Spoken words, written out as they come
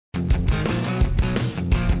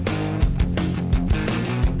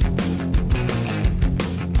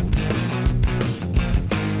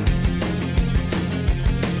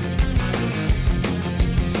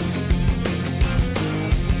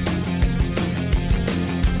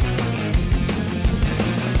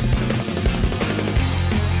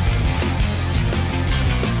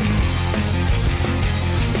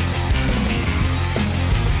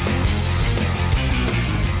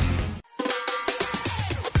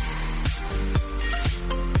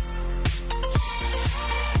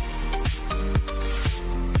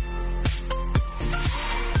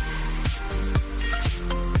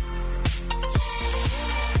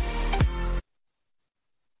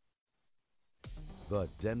The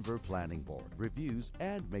Denver Planning Board reviews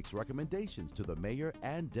and makes recommendations to the Mayor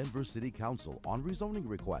and Denver City Council on rezoning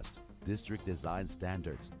requests, district design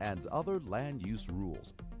standards, and other land use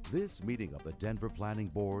rules. This meeting of the Denver Planning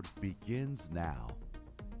Board begins now.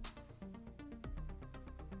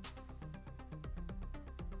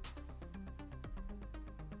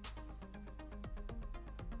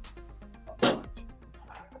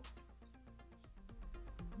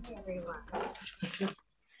 Everyone.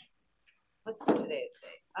 What's today's date?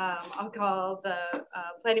 I'll call the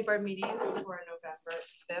planning board meeting for November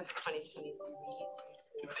 5th, 2023 to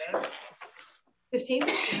order. 15th?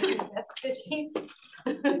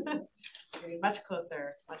 Very much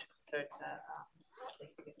closer to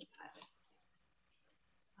Thanksgiving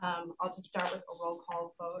time. I'll just start with a roll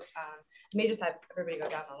call vote. I may just have everybody go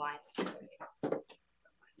down the line.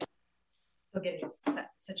 So getting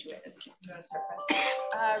situated. You want to start,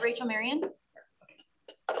 Fred? Rachel Marion.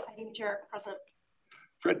 Heidi Mature, present.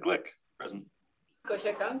 Fred Glick, present.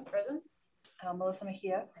 Gosha Kung, present. Melissa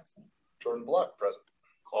Mejia, present. Jordan Block, present.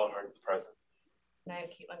 Claude Hart, present. And I'm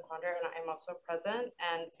Caitlin Quander, and I'm also present.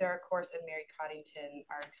 And Sarah Course and Mary Coddington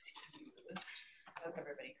are excused. That's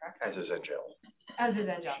everybody, correct? As is Angel. As is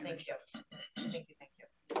Angel. Thank you. Thank you.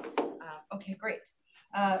 Okay, great.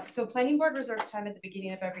 So planning board reserves time at the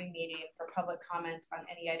beginning of every meeting for public comment on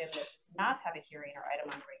any item that does not have a hearing or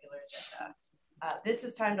item on the regular agenda. This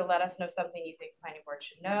is time to let us know something you think planning board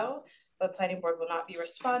should know, but planning board will not be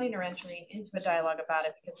responding or entering into a dialogue about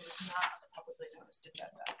it because it is not on the publicly noticed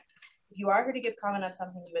agenda. If you are here to give comment on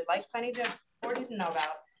something you would like planning board to know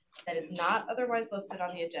about that is not otherwise listed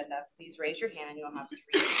on the agenda, please raise your hand and you'll have 3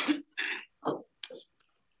 minutes.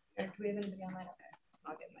 And do we have anybody online? Okay,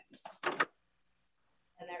 I'll get my.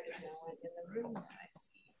 And there is no one in the room that I see.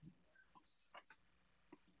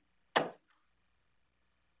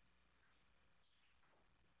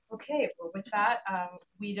 Okay, well with that,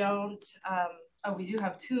 we do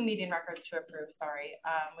have 2 meeting records to approve, sorry.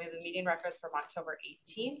 We have the meeting records from October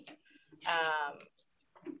 18th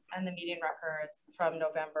and the meeting records from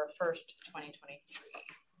November 1st, 2023.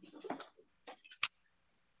 We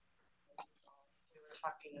were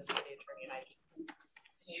talking to the city attorney and I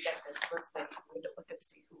can you get this listed? We need to look and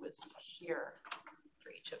see who was here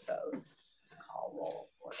for each of those to call roll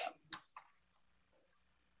for them.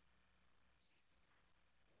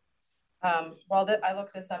 While I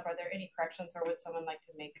look this up, are there any corrections or would someone like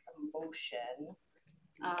to make a motion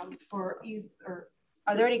for either, or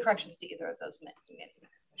are there any corrections to either of those minutes?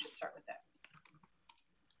 I should start with that.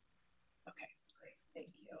 Okay, great,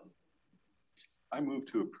 thank you. I move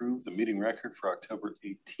to approve the meeting record for October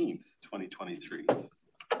 18th, 2023.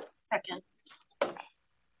 Second.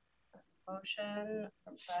 Motion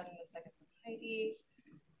from Fred and a second from Heidi.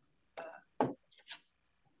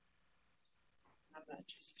 I'm going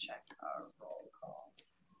to just check our roll call.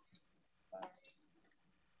 Sorry.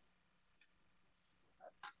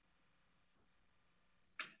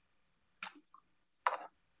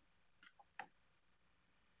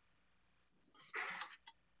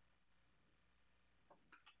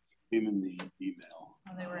 Came in the email.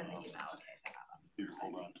 Oh, they were in the email. Okay. Here,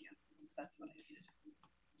 hold on. Thank you. That's what I needed.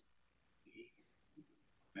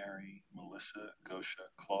 Mary, Melissa, Gosha,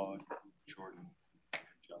 Claude, Jordan,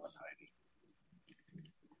 Angela, and Heidi.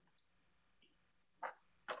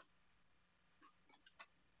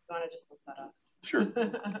 You want to just list that up? Sure.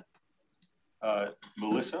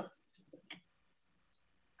 Melissa.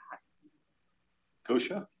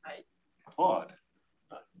 Gosha. Aye. Claude.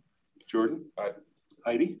 Aye. Jordan. Aye.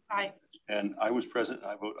 Heidi. Aye. And I was present.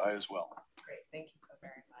 I vote aye as well. Great, thank you so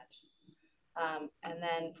very much. And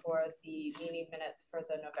then for the meeting minutes for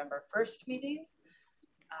the November 1st meeting,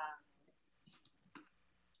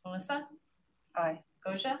 Melissa? Aye.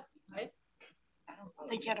 Gosha? Aye. I don't know. I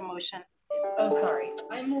think you had a motion. Oh, sorry.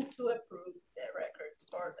 I move to approve the records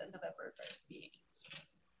for the November 1st meeting.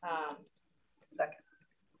 Second.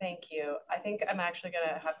 Thank you. I think I'm actually going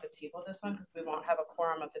to have to table this one because we won't have a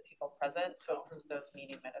quorum of the people present to approve those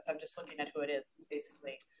meeting minutes. I'm just looking at who it is. It's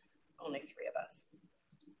basically only 3 of us.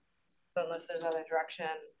 So unless there's other direction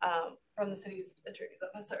from the city's attorney's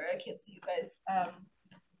office, sorry, I can't see you guys.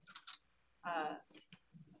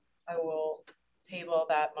 I will table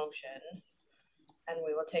that motion and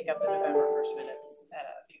we will take up the November 1st minutes at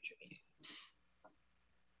a future meeting.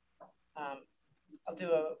 I'll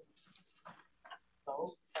do a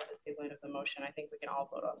vote for the tabling of the motion. I think we can all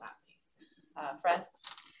vote on that, please. Fred?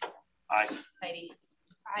 Aye. Heidi?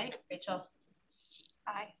 Aye. Rachel?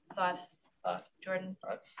 Aye. Claude? Aye. Jordan?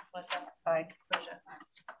 Aye. Melissa? Aye. Gosha?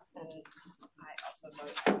 And I also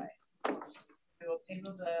vote aye. We will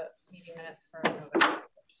table the meeting minutes for November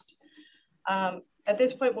 1st. At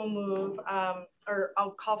this point, we'll move, or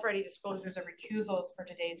I'll call for any disclosures or recusals for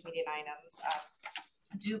today's meeting items.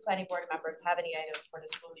 Do planning board members have any items for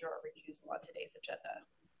disclosure or recusal on today's agenda?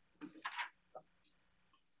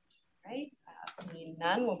 Right, seeing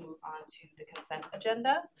none, we'll move on to the consent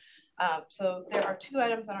agenda. So there are 2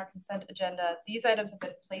 items on our consent agenda. These items have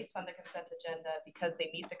been placed on the consent agenda because they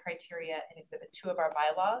meet the criteria in Exhibit 2 of our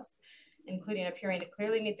bylaws, including appearing to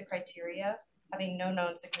clearly meet the criteria, having no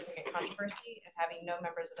known significant controversy, and having no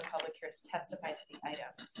members of the public here to testify to the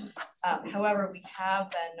items. However, we have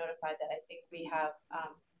been notified that I think we have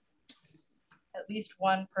at least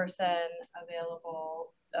one person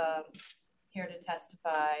available here to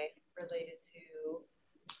testify related to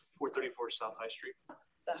 434 South High Street.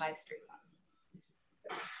 the High Street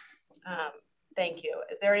one. Thank you.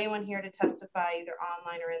 Is there anyone here to testify either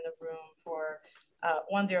online or in the room for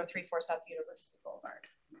 1034 South University Boulevard?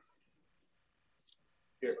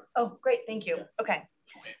 Here. Oh, great. Thank you. Okay.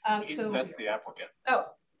 So That's the applicant.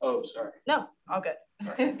 Oh, Sorry. no, all good.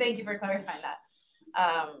 Thank you for clarifying that.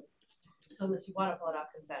 So unless you want to pull it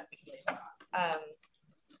off consent, we can leave it on.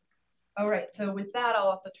 All right, so with that, I'll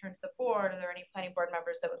also turn to the board. Are there any planning board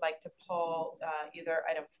members that would like to pull either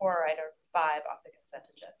item 4 or item 5 off the consent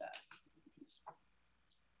agenda?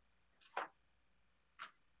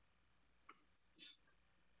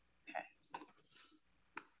 Okay.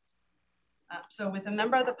 So with a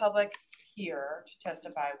member of the public here to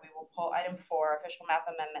testify, we will pull item 4, official map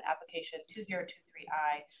amendment application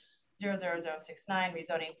 2023I 00069,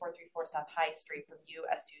 rezoning 434 South High Street from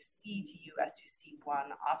USUC to USUC1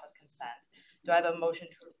 off of consent. Do I have a motion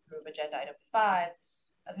to approve agenda item 5,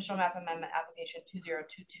 official map amendment application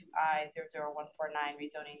 2022I 00149,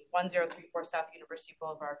 rezoning 1034 South University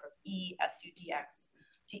Boulevard from ESUDX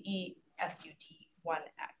to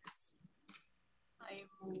ESUD1X? I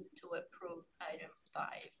move to approve item 5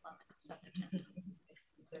 on the consent agenda.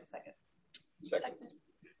 Is there a second? Second.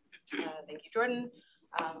 Thank you, Jordan.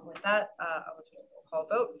 With that, I'll call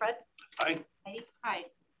vote. Fred? Aye. Heidi?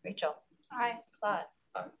 Aye. Rachel? Aye. Claude?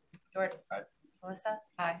 Aye. Jordan? Aye. Melissa?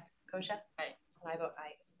 Aye. Kosha? Aye. And I vote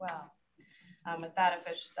aye as well. With that,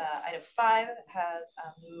 item 5 has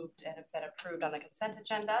moved and been approved on the consent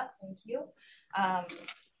agenda. Thank you. On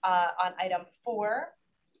item 4,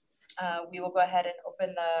 we will go ahead and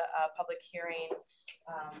open the public hearing.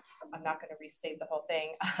 I'm not going to restate the whole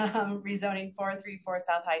thing. Rezoning 434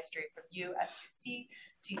 South High Street from USUC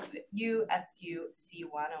to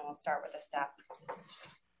USUC1, and we'll start with a staff presentation.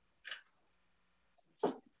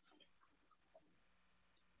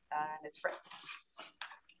 And it's Fritz.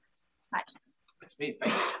 Hi. It's me,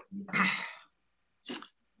 thank you.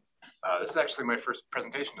 This is actually my first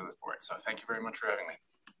presentation to this board, so thank you very much for having me.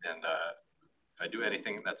 And if I do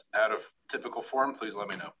anything that's out of typical form, please let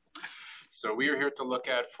me know. So we are here to look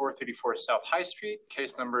at 434 South High Street,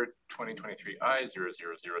 case number 2023I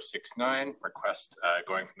 00069, request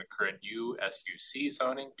going from the current USUC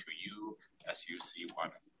zoning to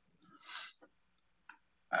USUC1.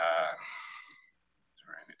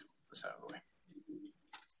 Sorry, I need to move this out of the way. The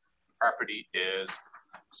property is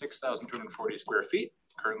 6,240 square feet,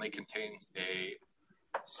 currently contains a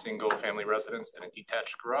single family residence and a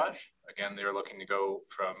detached garage. Again, they're looking to go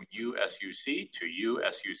from USUC to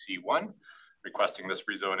USUC1, requesting this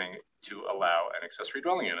rezoning to allow an accessory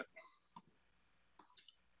dwelling unit.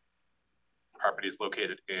 The property is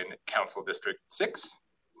located in Council District 6,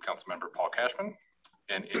 Councilmember Paul Cashman,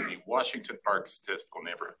 and in the Washington Park statistical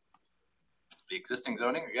neighborhood. The existing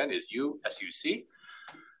zoning, again, is USUC,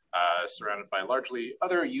 surrounded by largely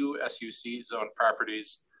other USUC zone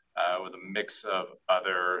properties, with a mix of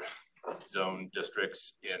other zone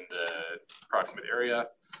districts in the proximate area,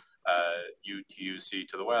 UTUC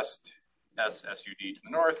to the west, SSUD to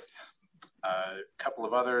the north, a couple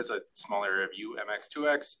of others, a small area of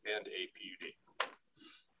UMX2X, and a PUD.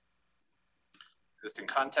 Just in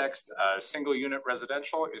context, single unit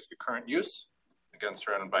residential is the current use, again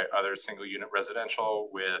surrounded by other single unit residential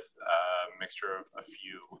with a mixture of a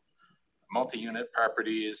few multi-unit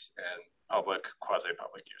properties and public,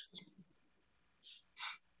 quasi-public uses.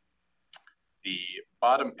 The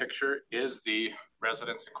bottom picture is the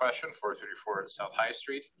residence in question, 434 South High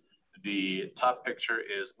Street. The top picture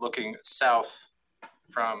is looking south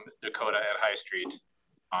from Dakota and High Street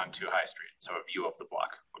onto High Street. So a view of the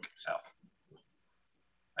block looking south.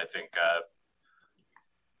 I think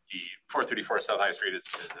the 434 South High Street is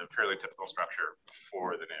a fairly typical structure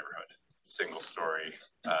for the neighborhood. Single story,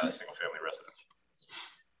 single family residence.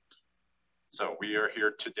 So we are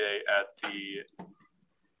here today at the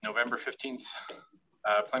November 15th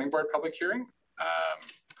Planning Board public hearing.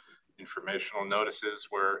 Informational notices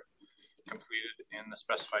were completed in the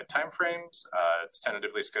specified timeframes. It's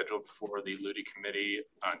tentatively scheduled for the Ludi Committee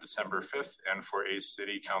on December 5th and for a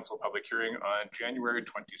City Council public hearing on January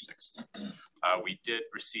 26th. We did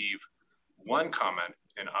receive one comment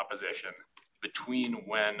in opposition between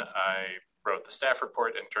when I wrote the staff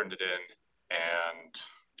report and turned it in and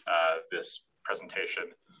this presentation,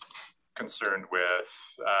 concerned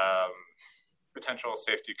with potential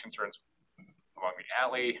safety concerns along the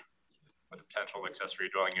alley, with the potential accessory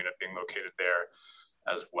dwelling unit being located there,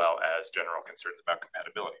 as well as general concerns about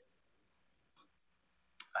compatibility.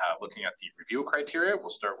 Looking at the review criteria, we'll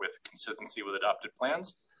start with consistency with adopted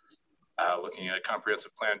plans. Looking at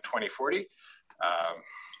Comprehensive Plan 2040,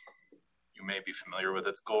 you may be familiar with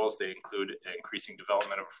its goals. They include increasing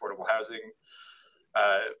development of affordable housing,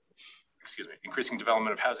 increasing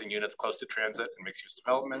development of housing units close to transit and mixed-use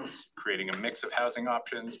developments, creating a mix of housing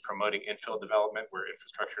options, promoting infill development where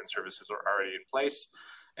infrastructure and services are already in place,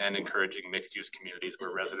 and encouraging mixed-use communities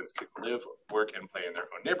where residents can live, work, and play in their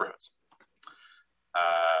own neighborhoods.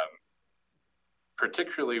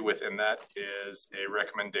 Particularly within that is a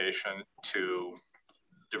recommendation to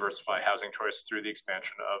diversify housing choice through the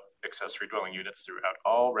expansion of accessory dwelling units throughout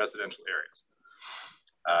all residential areas.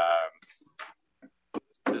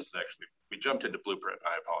 This is actually, we jumped into Blueprint,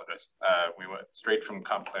 I apologize. We went straight from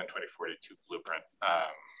Comp Plan 2040 to Blueprint.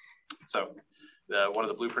 One of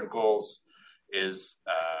the Blueprint goals is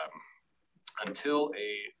until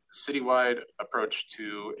a citywide approach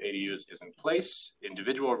to ADUs is in place,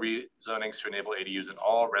 individual rezonings to enable ADUs in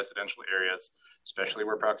all residential areas, especially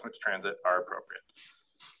where proximate to transit, are appropriate.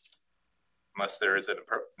 Unless there is a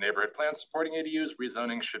neighborhood plan supporting ADUs,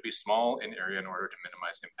 rezoning should be small in area in order to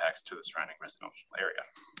minimize impacts to the surrounding residential area.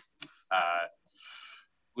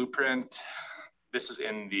 Blueprint, this is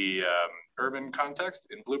in the urban context.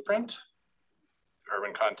 In Blueprint,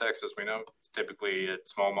 urban context, as we know, it's typically a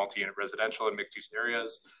small multi-unit residential and mixed-use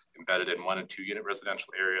areas, embedded in 1 and 2 unit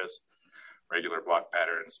residential areas, regular block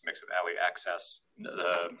patterns, mix of alley access.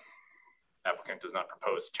 The applicant does not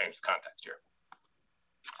propose to change the context here.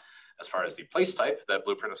 As far as the place type that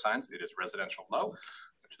Blueprint assigns, it is residential low,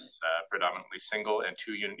 which is predominantly single and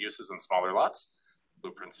 2 unit uses in smaller lots.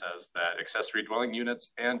 Blueprint says that accessory dwelling units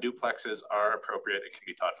and duplexes are appropriate and can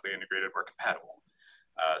be thoughtfully integrated where compatible.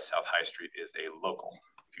 South High Street is a local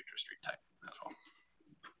future street type as well.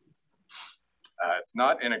 It's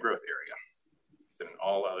not in a growth area. It's in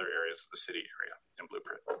all other areas of the city area in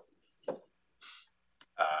Blueprint.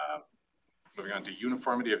 Moving on to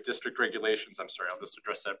uniformity of district regulations. I'm sorry, I'll just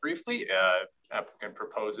address that briefly. Applicant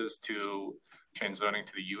proposes to change zoning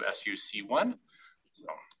to the USUC1, so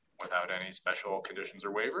without any special conditions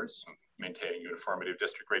or waivers, maintaining uniformity of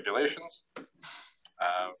district regulations.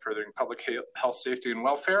 Furthering public health, safety, and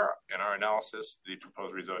welfare. In our analysis, the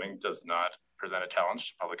proposed rezoning does not present a challenge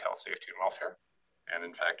to public health, safety, and welfare, and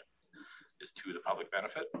in fact, is to the public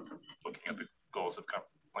benefit, looking at the goals of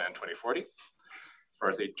Plan 2040. As far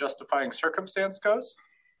as a justifying circumstance goes,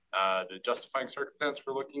 the justifying circumstance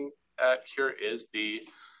we're looking at here is the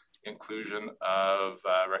inclusion of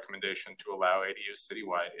recommendation to allow ADUs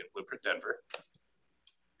citywide in Blueprint Denver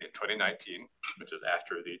in 2019, which is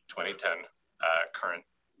after the 2010 current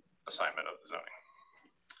assignment of the zoning.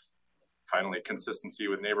 Finally, consistency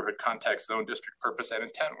with neighborhood context, zone, district purpose, and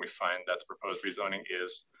intent. We find that the proposed rezoning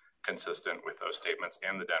is consistent with those statements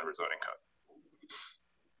and the Denver zoning code.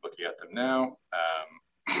 Looking at them now,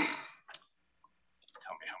 tell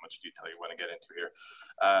me how much detail you want to get into here.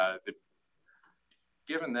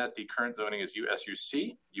 Given that the current zoning is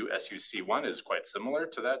USUC, USUC1 is quite similar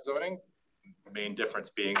to that zoning. The main difference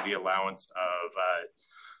being the allowance of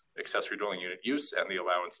accessory dwelling unit use and the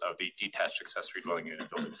allowance of the detached accessory dwelling unit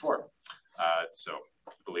building 4. So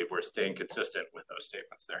I believe we're staying consistent with those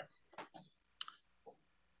statements there.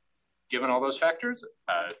 Given all those factors,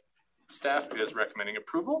 staff is recommending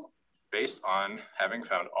approval based on having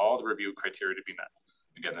found all the review criteria to be met.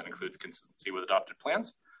 Again, that includes consistency with adopted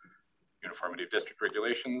plans, uniformity of district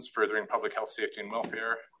regulations, furthering public health, safety, and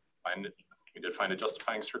welfare. We did find a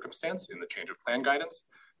justifying circumstance in the change of plan guidance,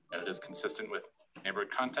 and it is consistent with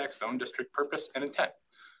neighborhood context, zone, district purpose, and intent.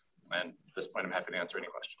 And at this point, I'm happy to answer any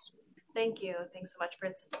questions. Thank you. Thanks so much,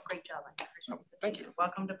 Fritz. Great job on that. Thank you.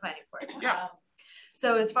 Welcome to Planning Board. Yeah.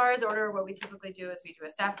 So as far as order, what we typically do is we do a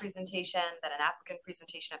staff presentation, then an applicant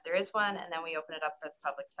presentation if there is one, and then we open it up for the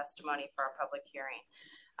public testimony for our public hearing.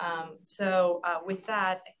 With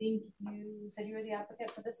that, I think you said you were the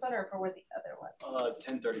applicant for this one or for the other one?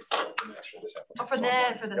 1034, the next for this applicant. Oh,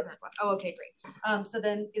 for the third one. Oh, okay, great. So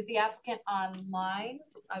then is the applicant online?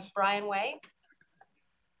 Brian Way?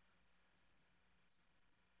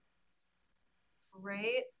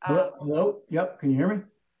 Great. Hello? Yep, can you hear me?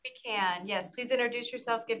 We can, yes. Please introduce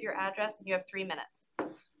yourself, give your address, and you have 3 minutes.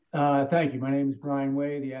 Thank you. My name is Brian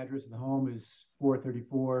Way. The address of the home is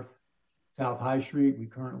 434 South High Street. We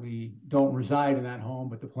currently don't reside in that home,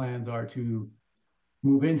 but the plans are to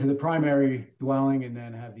move into the primary dwelling and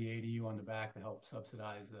then have the ADU on the back to help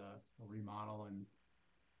subsidize the remodel and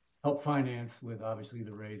help finance with obviously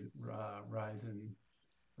the rise in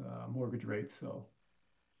mortgage rates. So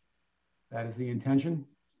that is the intention.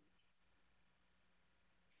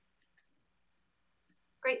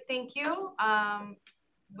 Great, thank you.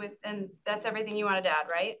 And that's everything you wanted to add,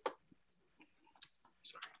 right?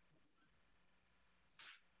 Sorry.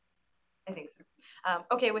 I think so.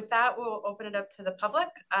 Okay, with that, we'll open it up to the public.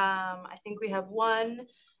 I think we have one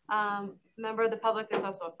member of the public. There's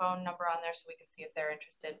also a phone number on there so we can see if they're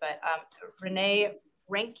interested. But Renee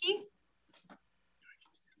Renke.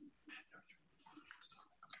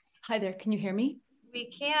 Hi there, can you hear me? We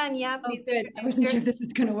can, yeah, please. Oh, good. I wasn't sure if this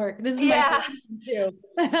was gonna work. This is yeah. my first time too.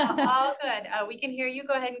 All good. We can hear you.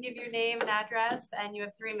 Go ahead and give your name and address, and you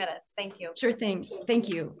have 3 minutes. Thank you. Sure thing. Thank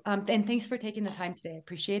you. And thanks for taking the time today. I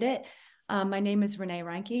appreciate it. My name is Renee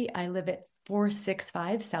Reinke. I live at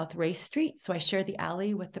 465 South Race Street. So I share the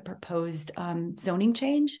alley with the proposed zoning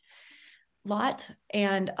change lot.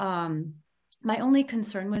 And my only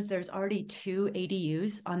concern was there's already 2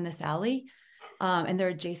 ADUs on this alley. And they're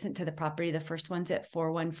adjacent to the property. The first one's at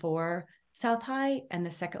 414 South High, and the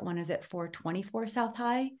second one is at 424 South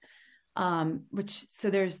High. So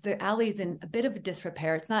there's the alley's in a bit of a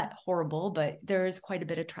disrepair. It's not horrible, but there is quite a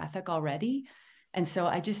bit of traffic already. And so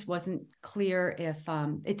I just wasn't clear if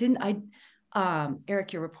it didn't.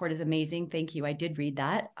 Eric, your report is amazing. Thank you. I did read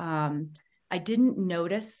that. I didn't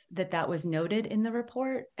notice that was noted in the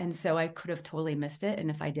report. And so I could have totally missed it. And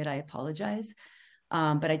if I did, I apologize.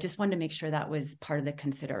 But I just wanted to make sure that was part of the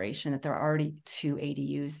consideration, that there are already 2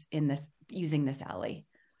 ADUs using this alley.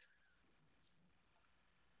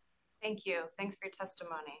 Thank you. Thanks for your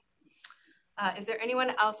testimony. Is there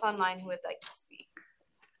anyone else online who would like to speak?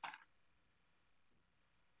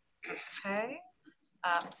 Okay.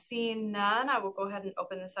 Seeing none, I will go ahead and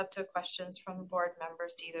open this up to questions from the board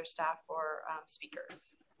members, to either staff or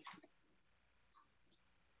speakers.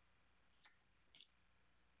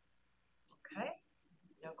 Okay.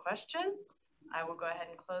 No questions. I will go ahead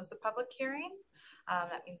and close the public hearing.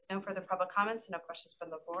 That means no further public comments and no questions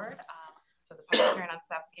from the board. So the public hearing on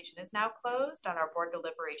this application is now closed and our board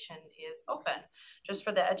deliberation is open. Just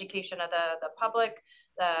for the education of the public,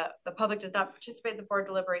 the public does not participate in the board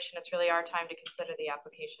deliberation. It's really our time to consider the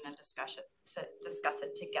application and discuss it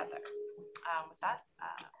together. With that,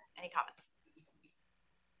 any comments?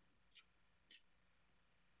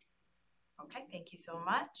 Okay, thank you so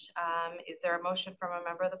much. Is there a motion from a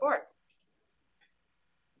member of the board?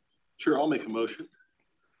 Sure, I'll make a motion.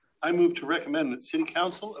 I move to recommend that City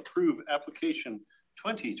Council approve application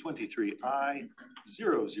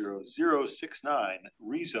 2023I00069,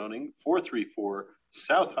 rezoning 434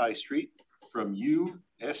 South High Street from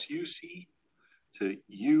USUC to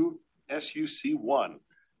USUC1,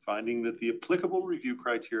 finding that the applicable review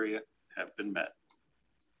criteria have been met.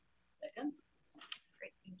 Second.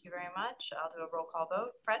 Great, thank you very much. I'll do a roll call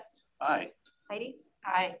vote. Fred? Aye. Heidi?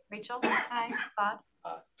 Aye. Rachel? Aye. Claude?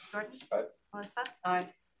 Aye. Jordan? Aye. Melissa? Aye.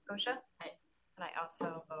 Gosha? Aye. And I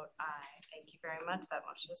also vote aye. Thank you very much. That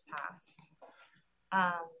motion is passed.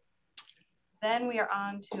 Then we are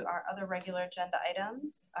on to our other regular agenda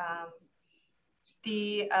items.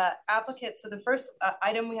 The applicant, so the first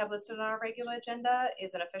item we have listed on our regular agenda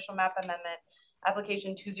is an official map amendment,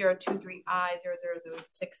 application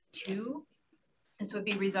 2023I00062. This would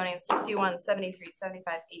be rezoning 61, 73,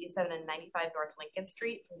 75, 87, and 95 North Lincoln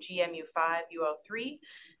Street from GMU5 U03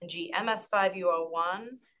 and GMS5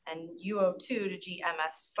 U01 and U02 to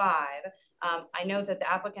GMS5. I know that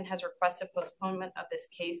the applicant has requested postponement of this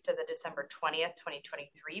case to the December 20th,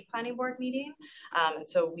 2023 planning board meeting. And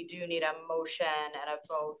so we do need a motion and a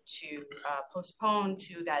vote to postpone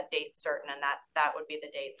to that date certain, and that would be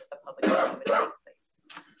the date that the public hearing would take place.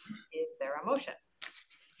 Is there a motion?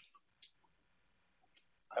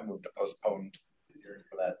 I move to postpone the hearing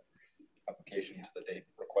for that application to the date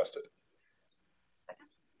requested.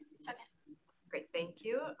 Second. Great, thank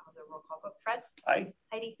you. I'll do a roll call vote. Fred? Aye.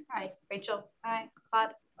 Heidi? Aye. Rachel? Aye.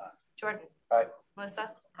 Claude? Aye. Jordan? Aye.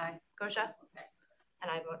 Melissa? Aye. Gosha? Aye. And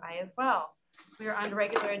I vote aye as well. We are on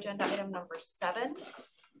regular agenda item number 7.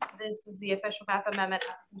 This is the official map amendment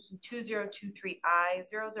application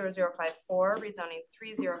 2023I00054, rezoning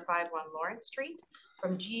 3051 Lawrence Street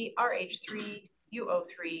from GRH3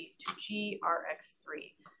 U03 to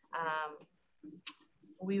GRX3.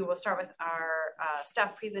 We will start with our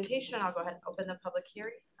staff presentation, and I'll go ahead and open the public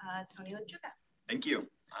hearing. Tony Lechuga. Thank you.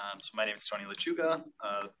 So my name is Tony Lechuga,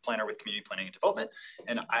 planner with Community Planning and Development,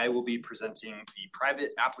 and I will be presenting the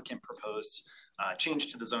private applicant proposed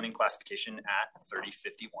change to the zoning classification at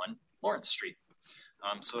 3051 Lawrence Street.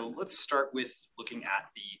 So let's start with looking at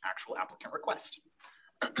the actual applicant request.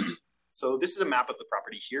 So this is a map of the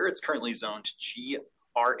property here. It's currently zoned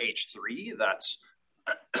GRH3. That's,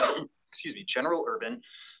 excuse me, general urban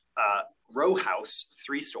row house,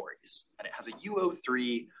 3 stories. And it has a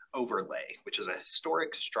UO3 overlay, which is a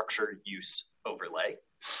historic structure use overlay.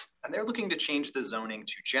 And they're looking to change the zoning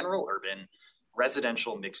to general urban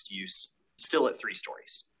residential mixed use, still at 3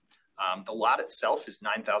 stories. The lot itself is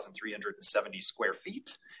 9,370 square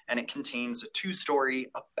feet, and it contains a 2-story,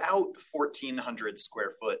 about 1,400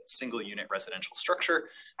 square foot single unit residential structure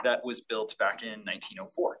that was built back in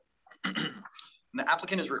 1904. And the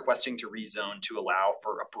applicant is requesting to rezone to allow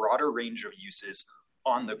for a broader range of uses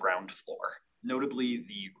on the ground floor. Notably,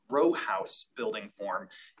 the row house building form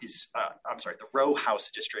is, the row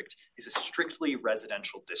house district is a strictly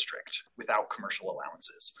residential district without commercial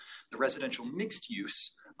allowances. The residential mixed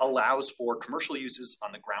use allows for commercial uses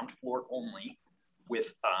on the ground floor only,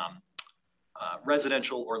 with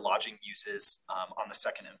residential or lodging uses on the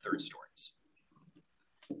 2nd and 3rd stories.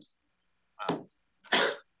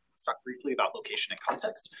 Let's talk briefly about location and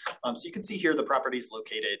context. So you can see here the property is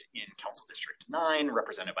located in Council District 9,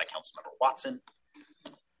 represented by Councilmember Watson,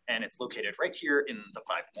 and it's located right here in the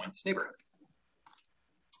 5 Points neighborhood.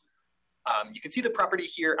 You can see the property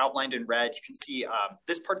here outlined in red. You can see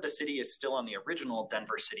this part of the city is still on the original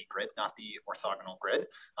Denver city grid, not the orthogonal grid.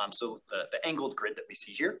 So the angled grid that we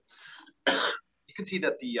see here. You can see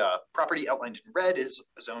that the property outlined in red is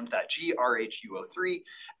zoned that GRHUO3,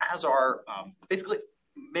 as are basically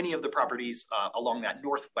many of the properties along that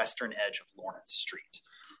northwestern edge of Lawrence Street.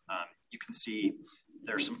 You can see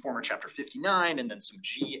there's some former Chapter 59 and then some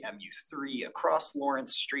GMU3 across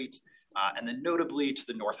Lawrence Street. And then notably to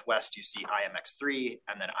the northwest, you see IMX3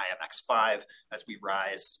 and then IMX5 as we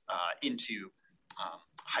rise into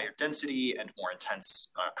higher density and more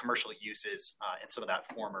intense commercial uses in some of that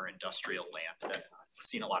former industrial land that has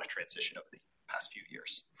seen a lot of transition over the past few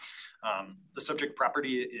years. The subject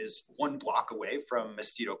property is 1 block away from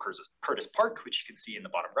Mestito Curtis Park, which you can see in the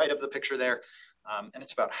bottom right of the picture there. And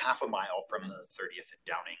it's about half a mile from the 30th and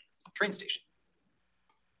Downing train station.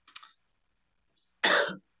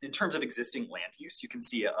 In terms of existing land use, you can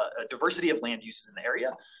see a diversity of land uses in the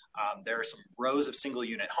area. There are some rows of single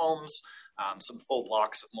unit homes, some full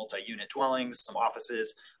blocks of multi-unit dwellings, some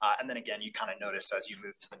offices, and then again, you kind of notice as you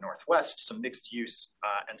move to the northwest, some mixed use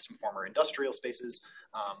and some former industrial spaces,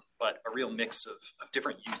 but a real mix of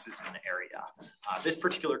different uses in the area. This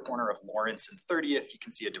particular corner of Lawrence and 30th, you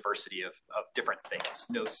can see a diversity of different things.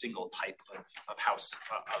 No single type of house,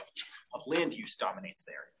 of land use dominates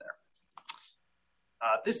the area there.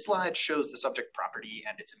 This slide shows the subject property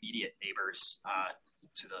and its immediate neighbors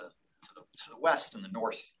to the west and the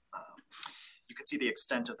north. You can see the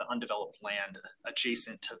extent of the undeveloped land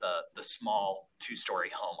adjacent to the small 2-story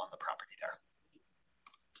home on the property there.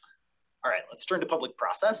 All right, let's turn to public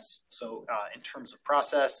process. So in terms of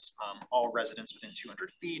process, all residents within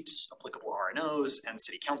 200 feet, applicable RNOs, and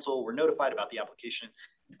city council were notified about the application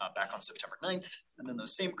back on September 9th. And then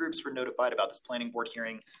those same groups were notified about this planning board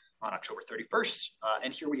hearing on October 31st,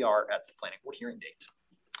 and here we are at the planning board hearing date.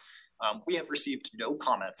 We have received no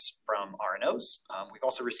comments from RNOs. We've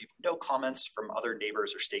also received no comments from other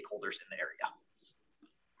neighbors or stakeholders in the area.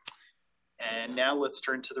 And now let's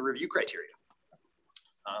turn to the review criteria.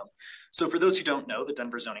 So for those who don't know, the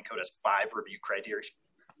Denver Zoning Code has 5 review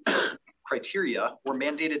criteria were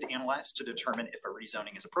mandated and analyzed to determine if a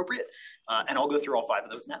rezoning is appropriate, and I'll go through all 5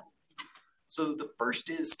 of those now. So the first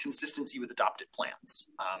is consistency with adopted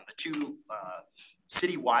plans. The 2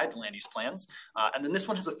 citywide land use plans, and then this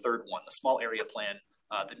one has a third one, the small area plan,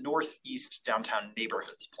 the Northeast Downtown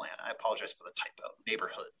Neighborhoods Plan. I apologize for the typo,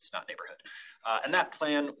 neighborhoods, not neighborhood. And that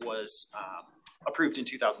plan was approved in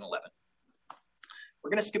 2011. We're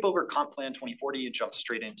gonna skip over Comp Plan 2040 and jump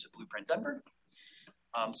straight into Blueprint Denver.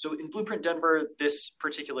 So in Blueprint Denver, this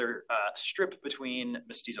particular strip between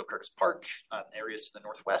Mestizo Curtis Park, areas to the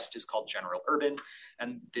northwest, is called General Urban.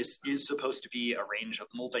 And this is supposed to be a range of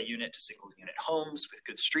multi-unit to single unit homes with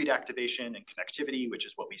good street activation and connectivity, which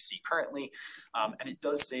is what we see currently. And it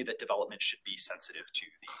does say that development should be sensitive to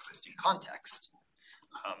the existing context.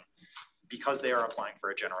 Because they are applying for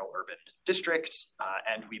a general urban district,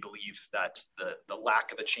 and we believe that the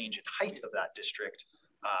lack of a change in height of that district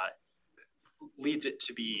leads it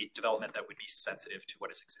to be development that would be sensitive to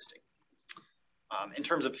what is existing. In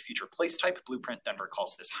terms of future place type, Blueprint Denver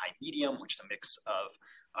calls this high medium, which is a mix of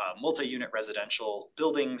multi-unit residential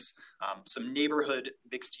buildings, some neighborhood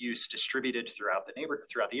mixed use distributed throughout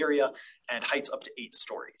the area, and heights up to 8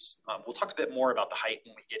 stories. We'll talk a bit more about the height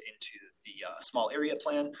when we get into the small area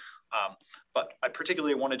plan. But I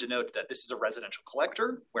particularly wanted to note that this is a residential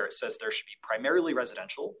collector where it says there should be primarily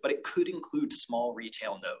residential, but it could include small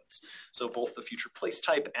retail nodes. So both the future place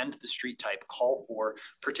type and the street type call for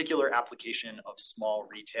particular application of small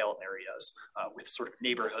retail areas with sort of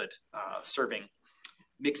neighborhood serving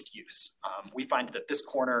mixed use. We find that this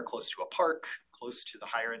corner close to a park, close to the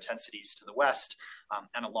higher intensities to the west,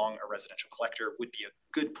 and along a residential collector would be a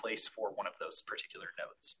good place for one of those particular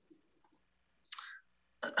nodes.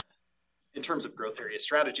 In terms of growth area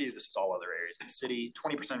strategies, this is all other areas of the city,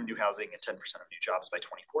 20% of new housing and 10% of new jobs by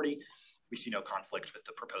 2040. We see no conflict with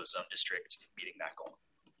the proposed zone district meeting that goal.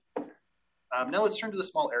 Now let's turn to the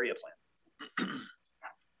small area plan.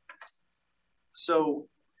 So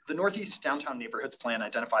the Northeast Downtown Neighborhoods Plan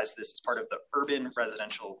identifies this as part of the urban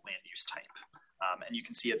residential land use type. And you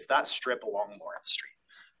can see it's that strip along Lawrence Street.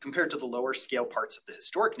 Compared to the lower scale parts of the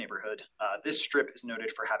historic neighborhood, this strip is noted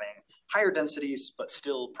for having higher densities, but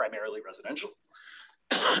still primarily residential.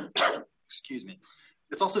 Excuse me.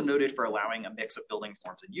 It's also noted for allowing a mix of building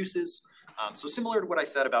forms and uses. So similar to what I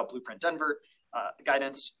said about Blueprint Denver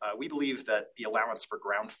guidance, we believe that the allowance for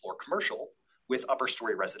ground floor commercial with upper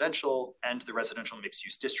story residential and the residential mixed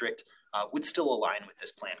use district would still align with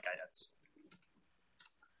this plan guidance.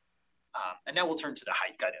 And now we'll turn to the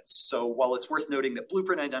height guidance. So while it's worth noting that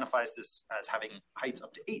Blueprint identifies this as having heights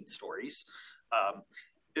up to 8 stories,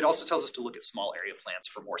 it also tells us to look at small area plans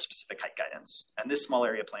for more specific height guidance. And this small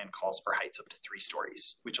area plan calls for heights up to 3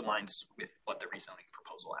 stories, which aligns with what the rezoning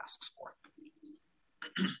proposal asks for.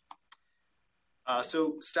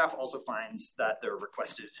 So staff also finds that the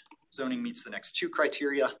requested zoning meets the next 2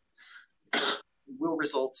 criteria. Will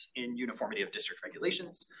result in uniformity of district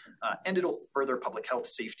regulations, and it'll further public health,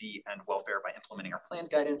 safety, and welfare by implementing our plan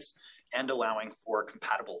guidance and allowing for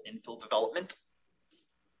compatible infill development.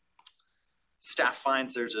 Staff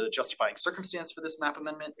finds there's a justifying circumstance for this map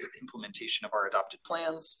amendment with implementation of our adopted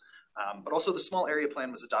plans, but also the small area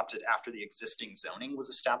plan was adopted after the existing zoning was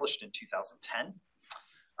established in 2010.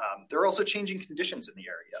 There are also changing conditions in the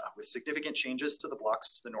area with significant changes to the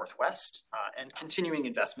blocks to the northwest and continuing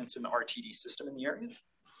investments in the RTD system in the area.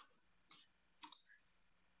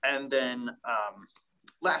 And then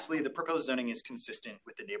lastly, the proposed zoning is consistent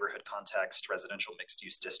with the neighborhood context, residential mixed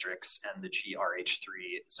use districts, and the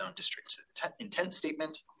GRH3 zone district intent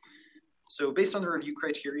statement. So based on the review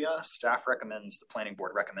criteria, staff recommends the planning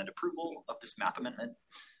board recommend approval of this map amendment.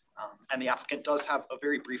 And the applicant does have a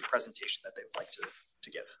very brief presentation that they would like to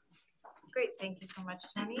give. Great, thank you so much,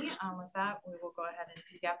 Tony. With that, we will go ahead and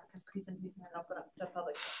do the applicant's presentation and open up the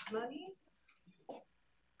public testimony.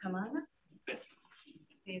 Come on.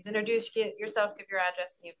 Please introduce yourself, give your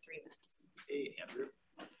address, and you have 3 minutes. Hey, Andrew.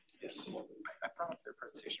 Yes. I brought up their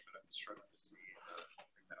presentation, but I'm struggling to see the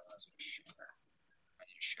thing that allows me to share. I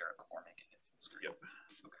need to share it before making it full screen. Yep.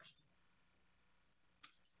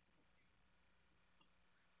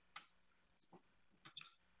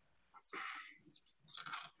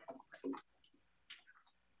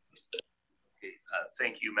 Okay.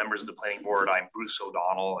 Thank you, members of the planning board. I'm Bruce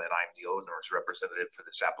O'Donnell, and I'm the owner's representative for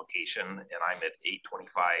this application, and I'm at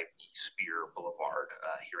 825 East Spear Boulevard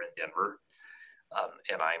here in Denver.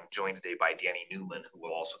 And I'm joined today by Danny Newman, who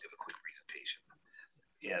will also give a quick presentation.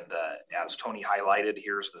 And as Tony highlighted,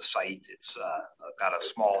 here's the site. It's got a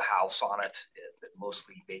small house on it,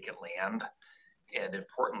 mostly vacant land. And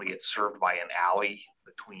importantly, it's served by an alley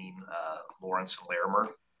between Lawrence and Larimer.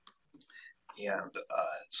 And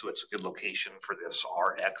so it's a good location for this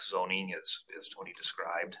RX zoning, as Tony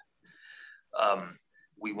described.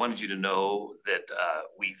 We wanted you to know that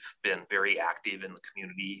we've been very active in the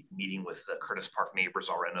community, meeting with the Curtis Park Neighbors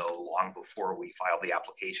RNO long before we filed the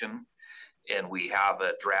application. And we have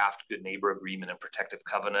a draft good neighbor agreement and protective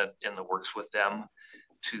covenant in the works with them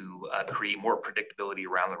to create more predictability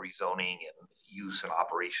around the rezoning and use and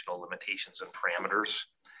operational limitations and parameters.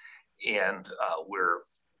 And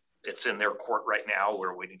it's in their court right now.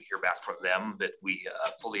 We're waiting to hear back from them, but we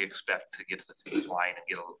fully expect to get to the finish line and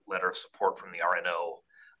get a letter of support from the RNO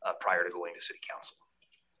prior to going to City Council.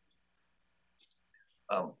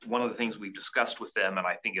 One of the things we've discussed with them, and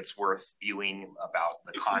I think it's worth viewing about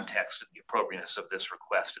the context and the appropriateness of this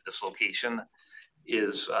request at this location,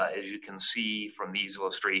 is as you can see from these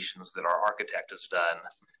illustrations that our architect has done,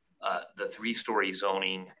 the 3-story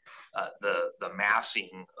zoning, the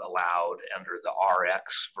massing allowed under the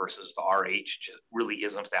RX versus the RH really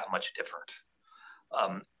isn't that much different.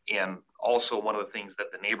 And also one of the things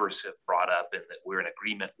that the neighbors have brought up and that we're in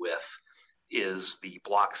agreement with is the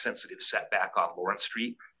block sensitive setback on Lawrence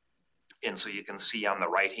Street. And so you can see on the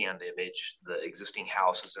right-hand image, the existing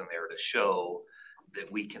house is in there to show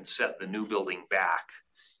that we can set the new building back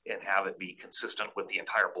and have it be consistent with the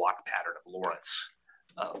entire block pattern of Lawrence.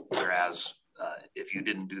 Whereas if you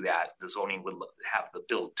didn't do that, the zoning would have the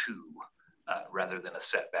build to rather than a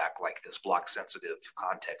setback like this block sensitive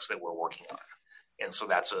context that we're working on. And so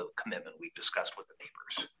that's a commitment we've discussed with the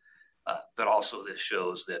neighbors. But also this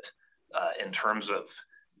shows that in terms of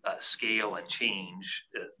scale and change,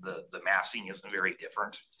 the massing isn't very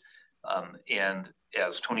different. And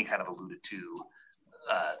as Tony kind of alluded to,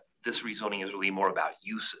 this rezoning is really more about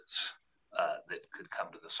uses that could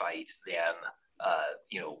come to the site than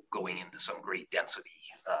going into some great density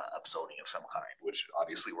of zoning of some kind, which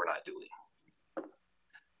obviously we're not doing.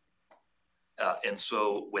 And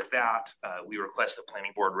so with that, we request the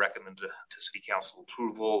planning board recommend to city council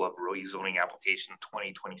approval of rezoning application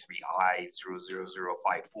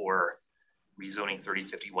 2023I-00054, rezoning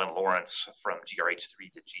 3051 Lawrence from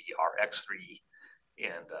GRH3 to GRX3.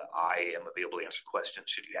 And I am available to answer questions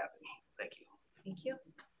should you have any. Thank you. Thank you.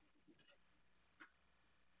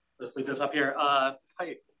 Let's leave this up here. Hi,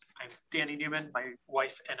 I'm Danny Newman. My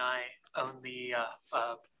wife and I own the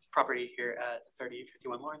property here at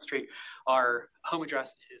 3051 Lawrence Street. Our home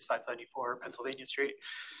address is 574 Pennsylvania Street.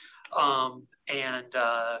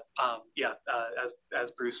 As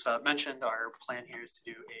Bruce mentioned, our plan here is to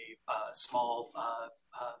do a small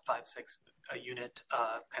 5-6 unit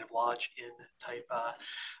kind of lodge in type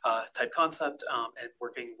concept, and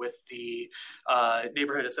working with the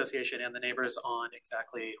neighborhood association and the neighbors on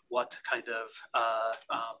exactly what kind of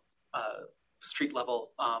street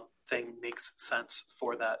level thing makes sense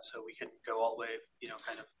for that, so we can go all the way,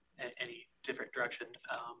 kind of any different direction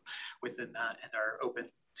within that, and are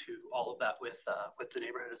open to all of that with the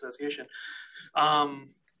neighborhood association. I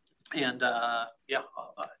think that's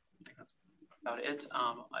about it.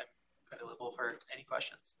 I'm available for any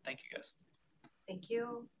questions. Thank you, guys. Thank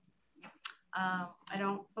you. I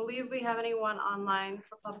don't believe we have anyone online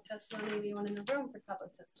for public testimony. Anyone in the room for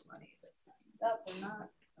public testimony? That's up or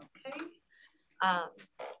not? Okay.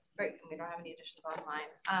 Great. We don't have any additions online.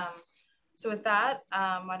 So with that,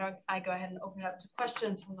 why don't I go ahead and open it up to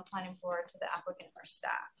questions from the planning board to the applicant or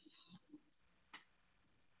staff?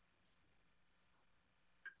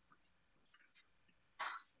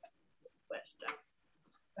 Question.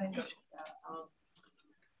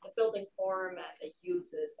 The building format, the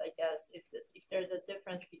uses, I guess, if there's a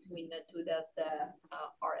difference between the two, does the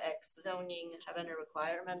RX zoning have any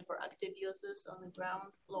requirement for active uses on the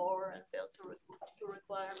ground floor and built to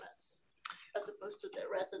requirements, as opposed to the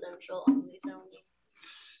residential only zoning?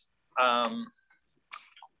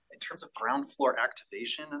 In terms of ground floor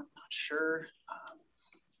activation, I'm not sure.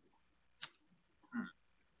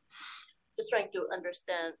 Just trying to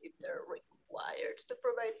understand if they're required to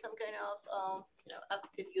provide some kind of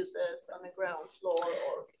active uses on the ground floor,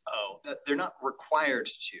 or they're not required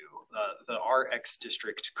to. The RX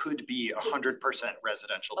district could be 100%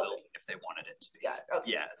 residential building if they wanted it to be.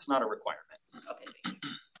 Yeah, it's not a requirement. Okay.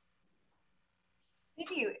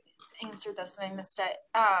 Maybe you answered this and I missed it.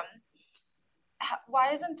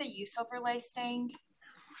 Why isn't the use overlay staying?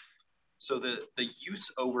 So the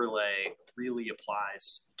use overlay really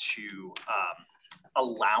applies to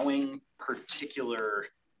allowing particular,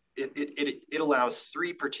 it allows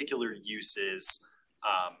 3 particular uses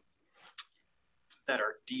that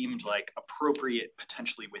are deemed like appropriate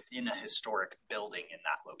potentially within a historic building in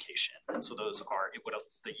that location. And so those are,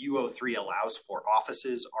 the U03 allows for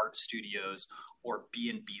offices, art studios, or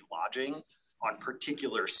B&B lodging on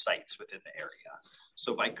particular sites within the area.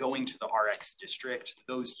 So by going to the RX district,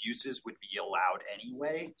 those uses would be allowed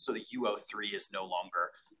anyway. So the U03 is no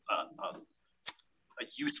longer a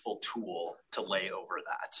useful tool to lay over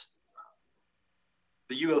that.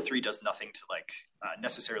 The U03 does nothing to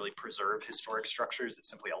necessarily preserve historic structures. It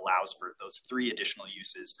simply allows for those 3 additional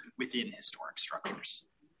uses within historic structures.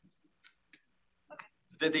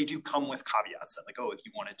 They do come with caveats that if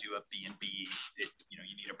you want to do a B&B,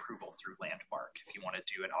 you need approval through Landmark. If you want to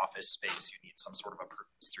do an office space, you need some sort of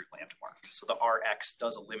approvals through Landmark. So the RX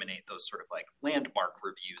does eliminate those sort of Landmark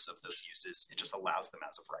reviews of those uses. It just allows them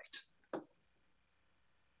as of right.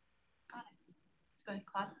 Got it. Go ahead,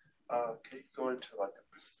 Claude. Can you go into the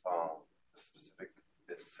specific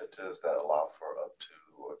incentives that allow for up to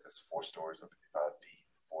 4 stories or 55 feet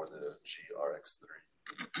for the GRX3?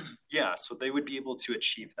 Yeah, so they would be able to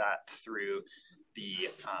achieve that through the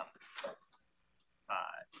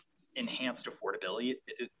enhanced affordability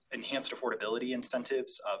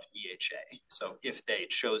incentives of EHA. So if they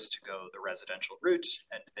chose to go the residential route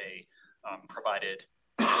and they provided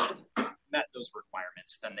met those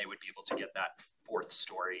requirements, then they would be able to get that 4th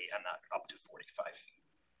story and that up to 45 feet.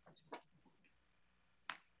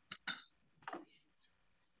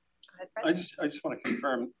 I just want to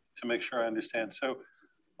confirm to make sure I understand. So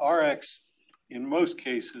RX in most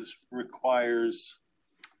cases requires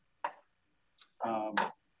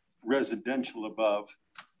residential above,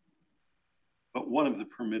 but one of the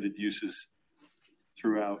permitted uses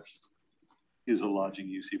throughout is a lodging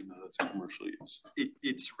use, even though that's a commercial use.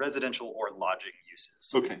 It's residential or lodging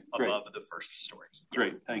uses. Okay, great. Above the 1st story.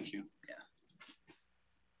 Great, thank you. Yeah.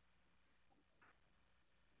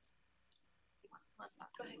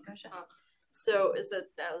 Go ahead, Kasia. So is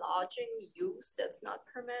it the lodging use that's not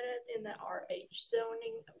permitted in the RH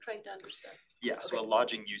zoning? I'm trying to understand. Yeah, so a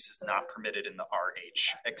lodging use is not permitted in the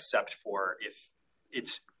RH, except for if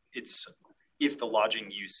the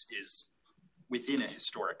lodging use is within a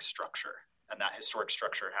historic structure, and that historic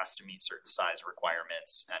structure has to meet certain size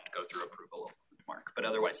requirements and go through approval of Landmark. But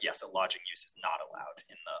otherwise, yes, a lodging use is not allowed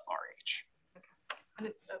in the RH.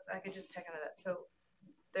 And I could just tag onto that. So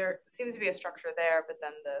there seems to be a structure there, but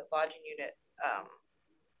then the lodging unit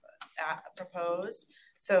proposed.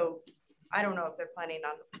 So I don't know if they're planning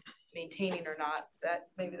on maintaining or not. That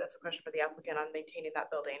maybe that's a question for the applicant on maintaining that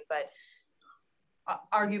building, but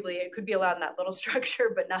arguably it could be allowed in that little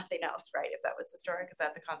structure, but nothing else, right? If that was historic, is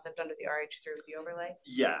that the concept under the RH through the overlay?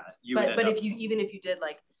 Yeah, but if you even if you did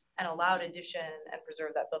like an allowed addition and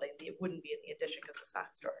preserve that building, it wouldn't be in the addition because it's not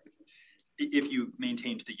historic. If you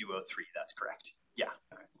maintained the U03, that's correct. Yeah.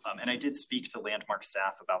 Okay. And I did speak to Landmark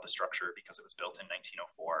staff about the structure because it was built in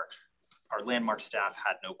 1904. Our Landmark staff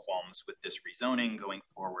had no qualms with this rezoning going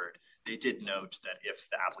forward. They did note that if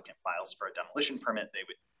the applicant files for a demolition permit, they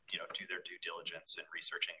would, do their due diligence in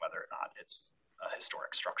researching whether or not it's a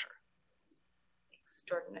historic structure. Thanks,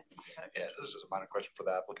 Jordan. I think you had a Yeah, this is just a minor question for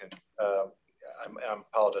the applicant. I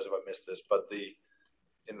apologize if I missed this, but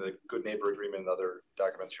in the Good Neighbor Agreement and other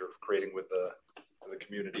documents you're creating with the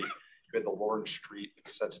community, you had the Lawrence Street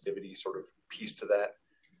sensitivity sort of piece to that.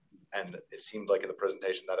 And it seemed like in the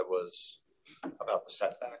presentation that it was about the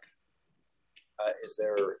setback. Is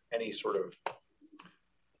there any sort of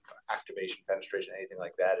activation, fenestration, anything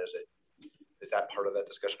like that? Is that part of that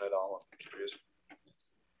discussion at all? I'm curious.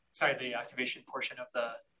 Sorry, the activation portion of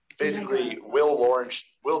the. Basically, will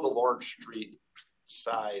the Lawrence Street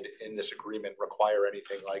side in this agreement require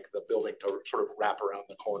anything like the building to sort of wrap around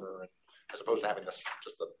the corner, and as opposed to having this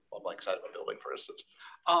just the blank side of a building, for instance?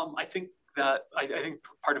 I think that I think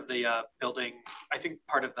part of the building. I think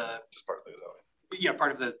part of the just part of the zoning. Yeah,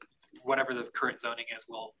 part of the whatever the current zoning is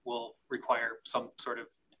will require some sort of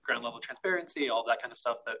ground level transparency, all that kind of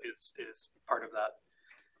stuff that is part of that.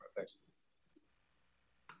 Right, thanks.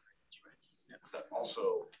 Yeah, that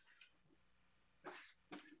also,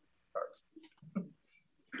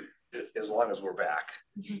 as long as we're back,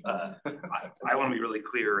 I want to be really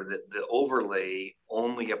clear that the overlay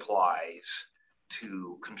only applies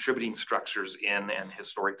to contributing structures in an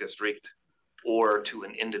historic district or to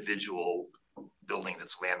an individual building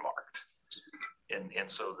that's landmarked. And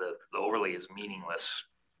so the overlay is meaningless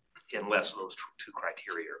unless those two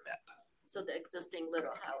criteria are met. So the existing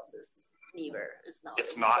little house is neither is not.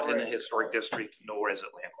 It's not in a historic district, nor is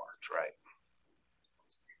it landmarked, right?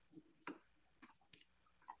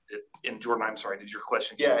 And Jordan, I'm sorry, did your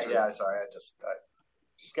question? Yeah, sorry, I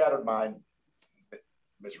scattered mind,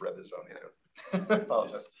 misread the zoning.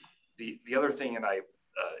 Apologize. The other thing, and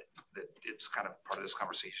that it's kind of part of this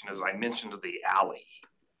conversation, is I mentioned the alley,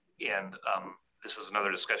 and this is another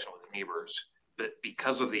discussion with neighbors. But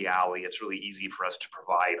because of the alley, it's really easy for us to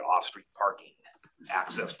provide off-street parking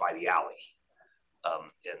accessed by the alley,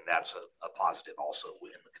 and that's a positive also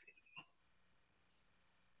in the community.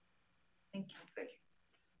 Thank you.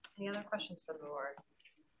 Any other questions for the board?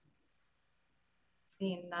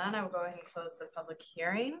 Seeing none, I will go ahead and close the public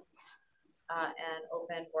hearing and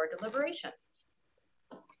open board deliberation.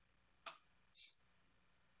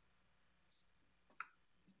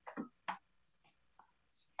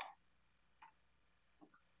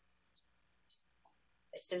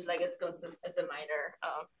 It seems like it's a minor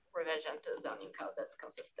revision to the zoning code that's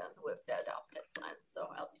consistent with the adopted plan,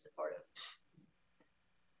 so I'll be supportive.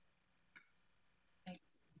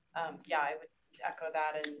 Thanks. Yeah, I would echo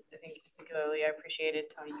that, and I think particularly I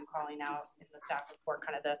appreciated Tony you calling out in the staff report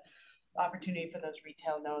kind of the opportunity for those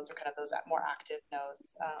retail nodes or kind of those more active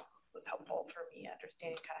nodes was helpful for me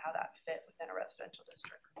understanding kind of how that fit within a residential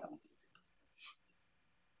district. So,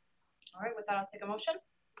 all right, with that, I'll take a motion.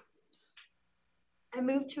 I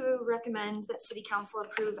move to recommend that City Council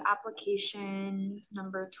approve application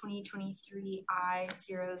number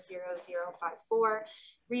 2023I00054,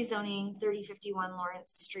 rezoning 3051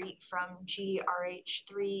 Lawrence Street from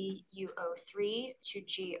GRH3 U03 to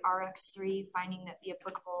GRX3, finding that the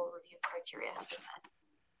applicable review criteria have been met.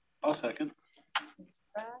 I'll second.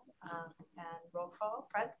 Fred, and roll call.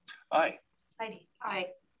 Fred? Aye. Heidi?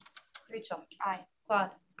 Aye. Rachel? Aye.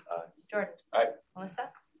 Claude? Aye. Jordan? Aye.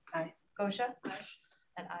 Melissa? Aye. Gosha? Aye.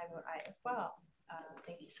 And I vote aye as well.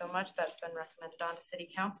 Thank you so much. That's been recommended on to City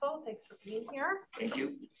Council. Thanks for being here. Thank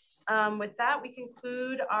you. With that, we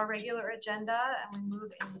conclude our regular agenda and we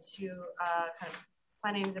move into kind of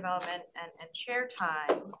planning and development and chair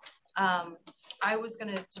time. I was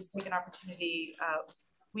going to just take an opportunity.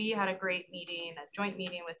 We had a great meeting, a joint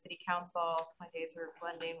meeting with City Council. My days were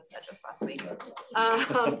blending. Was that just last week?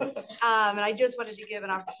 And I just wanted to give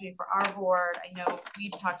an opportunity for our board. I know we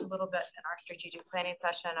talked a little bit in our strategic planning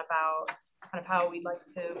session about kind of how we'd like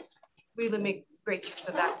to really make great use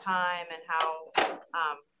of that time and how,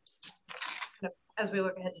 kind of as we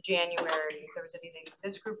look ahead to January, if there was anything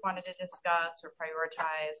this group wanted to discuss or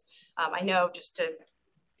prioritize. I know just to,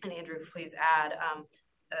 and Andrew, please add,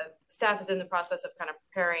 staff is in the process of kind of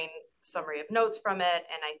preparing summary of notes from it,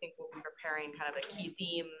 and I think we'll be preparing kind of the key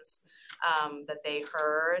themes that they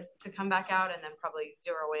heard to come back out, and then probably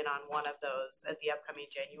zero in on one of those at the upcoming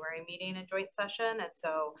January meeting and joint session. And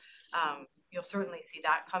so you'll certainly see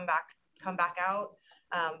that come back out.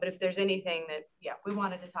 But if there's anything that we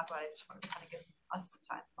wanted to talk about, I just wanted to kind of give us the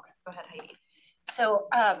time. Okay, go ahead, Heidi. So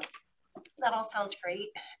that all sounds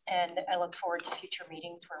great, and I look forward to future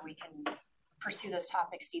meetings where we can pursue those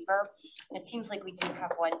topics deeper. It seems like we do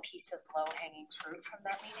have one piece of low-hanging fruit from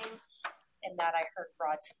that meeting, and that I heard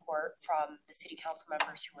broad support from the City Council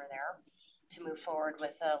members who were there to move forward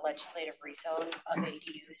with a legislative rezone of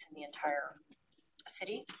ADUs in the entire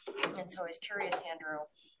city. And so I was curious, Andrew,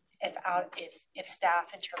 if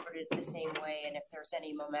staff interpreted it the same way, and if there's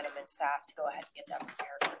any momentum in staff to go ahead and get that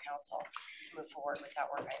prepared for council to move forward with that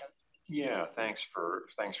work item. Yeah, thanks for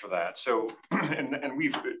that. So, and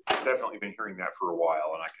we've definitely been hearing that for a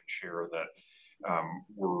while, and I can share that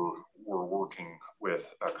we're working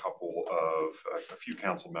with a few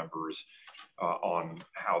council members on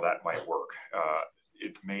how that might work.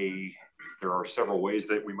 There are several ways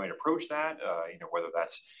that we might approach that. Whether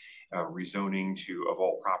that's rezoning of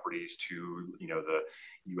all properties to the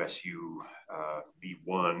USU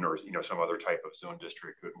B1 or some other type of zone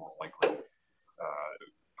district, but more likely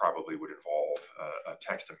probably would involve a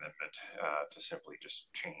text amendment to simply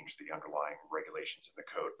just change the underlying regulations in the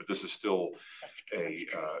code. But this is still a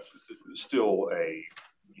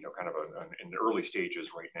kind of in the early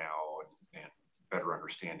stages right now, and better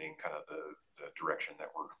understanding kind of the direction that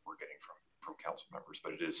we're getting from council members.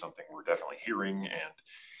 But it is something we're definitely hearing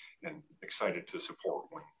and excited to support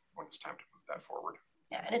when it's time to move that forward.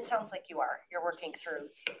 Yeah, and it sounds like you're working through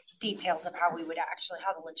details of how the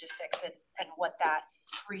logistics and what that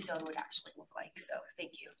rezone would actually look like. So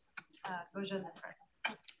thank you.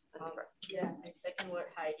 Yeah, I second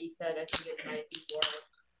what Heidi said. I think it might be worth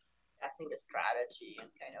assessing the strategy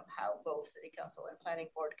and kind of how both City Council and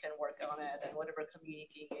Planning Board can work on it, and whatever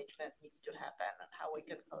community engagement needs to happen and how we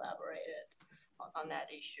can collaborate it on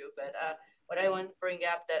that issue. But what I want to bring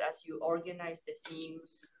up that as you organize the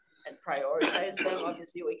themes and prioritize them,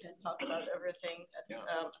 obviously we can talk about everything at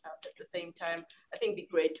the same time. I think it'd be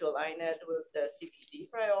great to align it with the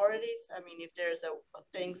CPD priorities. I mean, if there's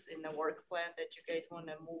things in the work plan that you guys want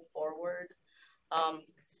to move forward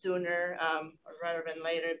sooner rather than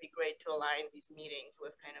later, it'd be great to align these meetings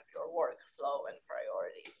with kind of your workflow and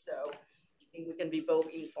priorities. So I think we can be both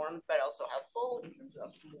informed but also helpful in terms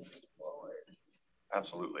of moving forward.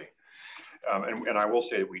 Absolutely. And I will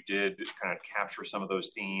say that we did kind of capture some of those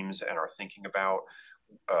themes and are thinking about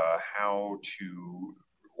how to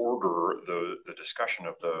order the discussion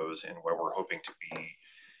of those in what we're hoping to be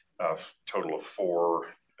a total of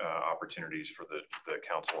 4 opportunities for the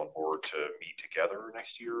council and board to meet together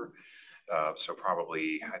next year. So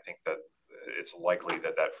probably I think that it's likely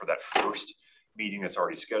that for that first meeting that's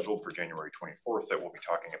already scheduled for January 24th, that we'll be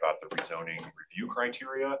talking about the rezoning review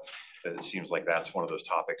criteria, as it seems like that's one of those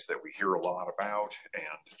topics that we hear a lot about, and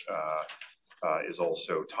is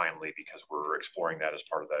also timely because we're exploring that as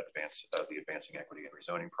part of that the Advancing Equity and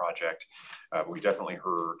Rezoning project. We definitely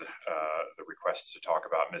heard the requests to talk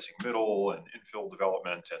about missing middle and infill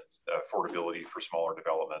development and affordability for smaller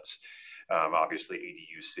developments. Obviously,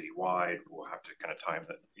 ADUs citywide. We'll have to kind of time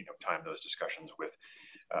those discussions with.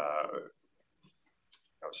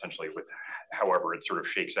 Essentially with however it sort of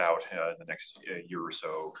shakes out in the next year or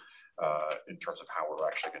so in terms of how we're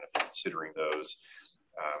actually going to be considering those.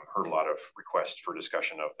 Heard a lot of requests for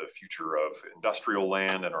discussion of the future of industrial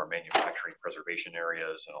land and our manufacturing preservation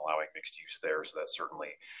areas and allowing mixed use there. So that certainly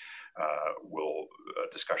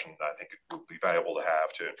a discussion that I think will be valuable to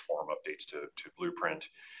have to inform updates to Blueprint.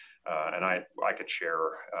 And I could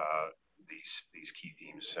share these key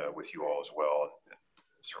themes with you all as well, and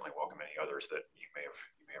certainly welcome any others that you may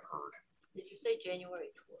have heard. Did you say January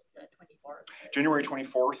 24th? January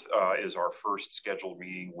 24th is our first scheduled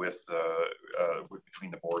meeting with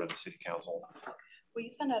between the board and the city council. Will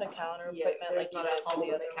you send out a calendar appointment like you did all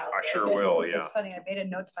the other calendars? I sure will, yeah. It's funny, I made a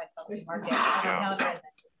note to myself to mark it. Yeah.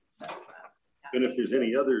 And if there's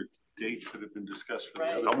any other dates that have been discussed for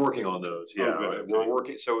the other. I'm working on those, yeah. Oh, we're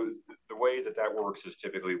working, so the way that works is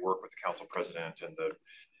typically work with the council president and the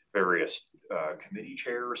various committee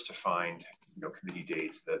chairs to find committee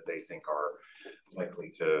dates that they think are likely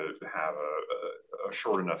to have a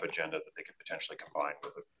short enough agenda that they could potentially combine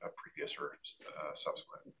with a previous or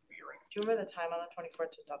subsequent hearing. Do you remember the time on the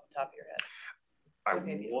 24th just off the top of your head? I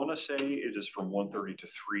want to say it is from 1:30 to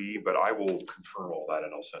 3, but I will confirm all that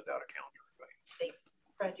and I'll send out a calendar. Thanks.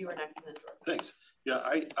 Fred, you were next and then George. Thanks. Yeah,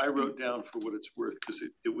 I wrote down for what it's worth because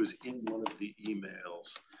it was in one of the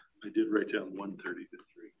emails. I did write down 1:30 to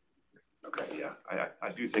 3. Okay, yeah,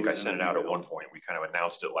 I do think I sent it out at one point. We kind of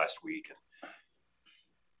announced it last week,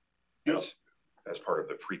 and as part of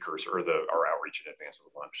the precursor or our outreach in advance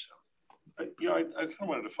of the lunch. So, I kind of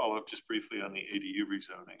wanted to follow up just briefly on the ADU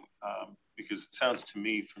rezoning because it sounds to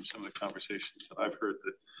me from some of the conversations that I've heard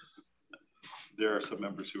that there are some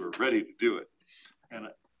members who are ready to do it. And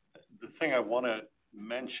the thing I want to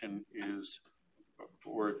mention is,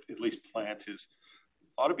 or at least plant is,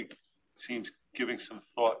 ought to be seems giving some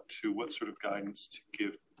thought to what sort of guidance to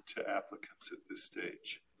give to applicants at this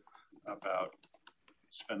stage about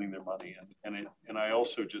spending their money. And I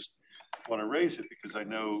also just want to raise it because I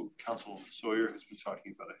know Councilwoman Sawyer has been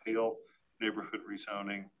talking about a Hale neighborhood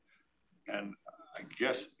rezoning. And I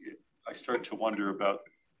guess I start to wonder about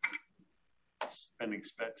spending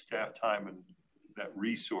staff time and that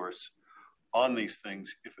resource on these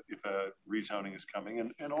things if a rezoning is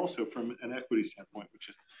coming, and also from an equity standpoint, which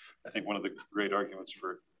is I think one of the great arguments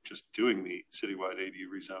for just doing the citywide ADU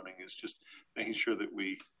rezoning is just making sure that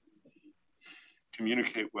we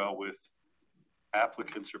communicate well with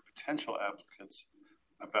applicants or potential applicants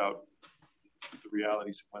about the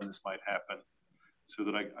realities of when this might happen, so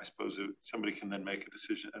that I suppose somebody can then make a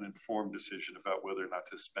decision, an informed decision about whether or not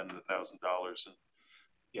to spend $1,000 and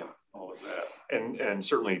all of that. And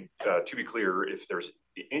certainly, to be clear, if there's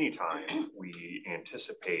any time we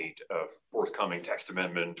anticipate a forthcoming text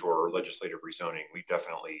amendment or legislative rezoning, we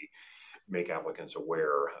definitely make applicants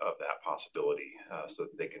aware of that possibility so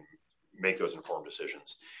that they can make those informed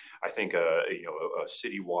decisions. I think a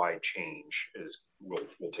citywide change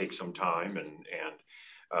will take some time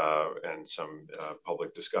and some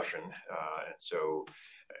public discussion, and so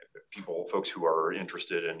folks who are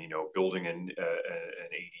interested in building an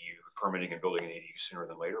ADU, permitting and building an ADU sooner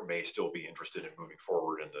than later may still be interested in moving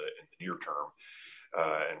forward in the near term.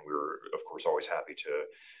 And we're of course always happy to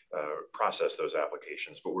process those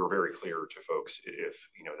applications, but we're very clear to folks if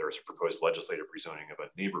there's a proposed legislative rezoning of a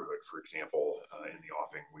neighborhood, for example, in the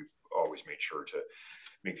offing, we've always made sure to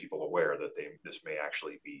make people aware that this may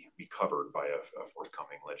actually be covered by a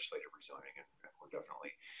forthcoming legislative rezoning, and we're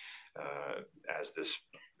definitely as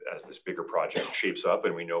this bigger project shapes up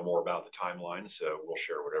and we know more about the timelines, we'll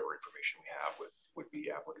share whatever information we have with would-be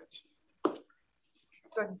applicants.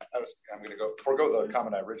 I'm going to forego the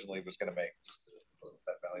comment I originally was going to make. It wasn't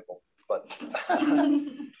that valuable, but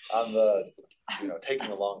on the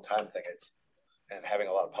taking a long time thing, and having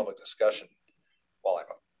a lot of public discussion. While I'm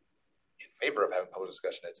in favor of having public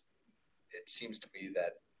discussion, it seems to me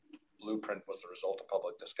that Blueprint was the result of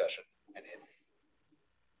public discussion, and it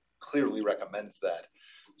clearly recommends that.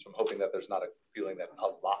 So I'm hoping that there's not a feeling that a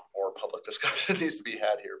lot more public discussion needs to be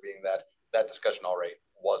had here, being that discussion already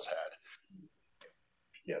was had.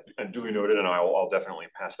 Yeah, and duly noted, and I'll definitely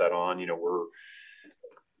pass that on.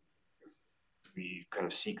 We kind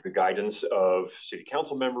of seek the guidance of city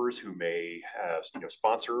council members who may have,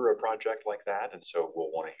 sponsor a project like that, and so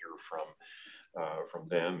we'll want to hear from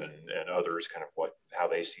them and others, kind of how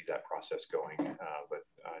they see that process going. But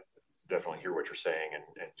definitely hear what you're saying,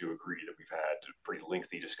 and do agree that we've had pretty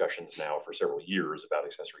lengthy discussions now for several years about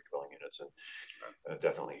accessory dwelling units, and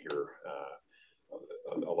definitely hear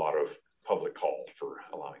a lot of public call for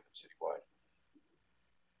allowing them citywide.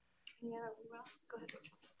 Yeah, else? Go ahead.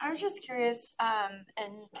 I was just curious,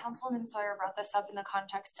 and Councilwoman Sawyer brought this up in the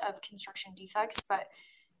context of construction defects, but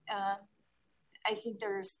I think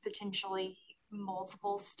there's potentially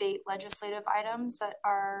multiple state legislative items that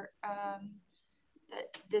are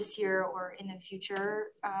that this year or in the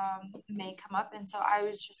future may come up. And so I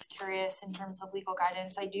was just curious in terms of legal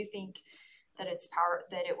guidance. I do think that it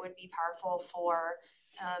would be powerful for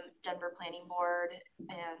Denver Planning Board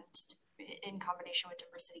and in combination with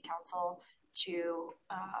Denver City Council to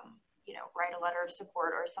write a letter of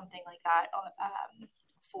support or something like that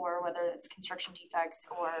for whether it's construction defects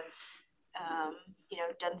or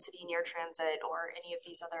density near transit or any of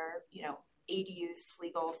these other ADUs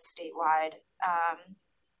legal statewide.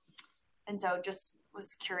 And so just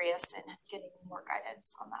was curious and getting more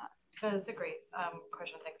guidance on that. That's a great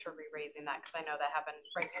question. Thanks for re-raising that, because I know that happened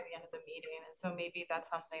right near the end of the meeting. And so maybe that's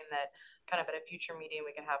something that kind of at a future meeting,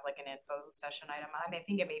 we can have like an info session item. I mean, I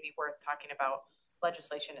think it may be worth talking about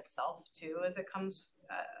legislation itself too, as it comes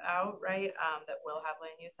out, right? That will have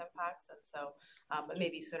land use impacts. And so, but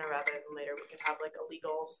maybe sooner rather than later, we could have like a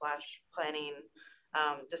legal / planning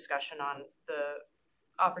discussion on the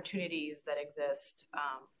opportunities that exist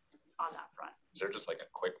on that front. Is there just like a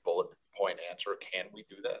quick bullet point answer? Can we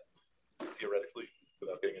do that theoretically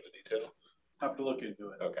without getting into detail? Have to look into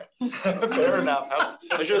it. Okay. Fair enough.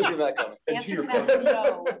 I should have seen that coming. And to your point, and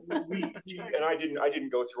I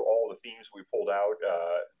didn't go through all the themes we pulled out.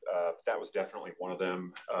 That was definitely one of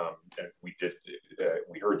them. And we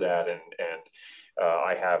heard that, and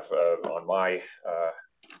I have on my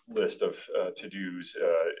list of to-dos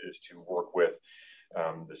is to work with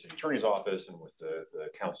the city attorney's office and with the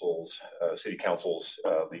city council's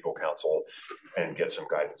legal counsel, and get some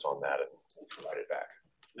guidance on that, and we'll provide it back.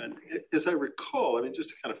 And as I recall, I mean, just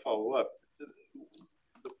to kind of follow up,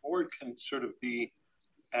 the board can sort of be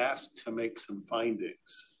asked to make some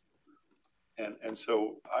findings. And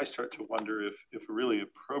so I start to wonder if a really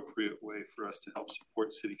appropriate way for us to help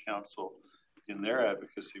support city council in their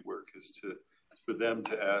advocacy work is for them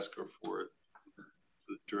to ask, or for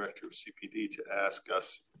the director of CPD to ask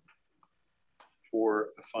us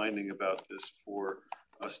for a finding about this, for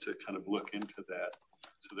us to kind of look into that,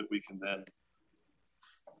 so that we can then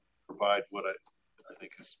provide what I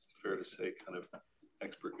think is fair to say kind of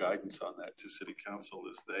expert guidance on that to city council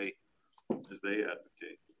as they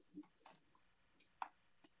advocate.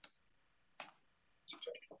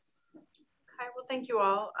 Okay, well, thank you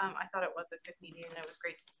all. I thought it was a good meeting, and it was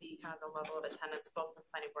great to see kind of the level of attendance, both the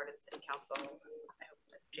planning board and city council. I hope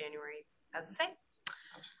that January has the same.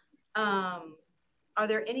 Are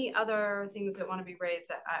there any other things that want to be raised?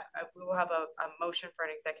 We will have a motion for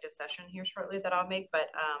an executive session here shortly that I'll make, but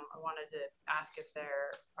I wanted to ask if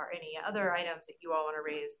there are any other items that you all want to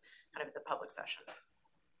raise kind of at the public session.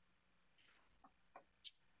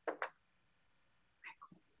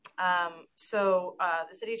 So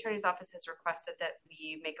the city attorney's office has requested that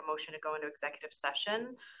we make a motion to go into executive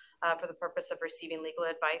session for the purpose of receiving legal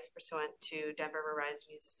advice pursuant to Denver Revised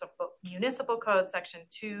Municipal Code Section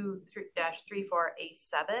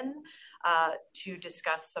 2-34A7 to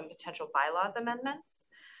discuss some potential bylaws amendments.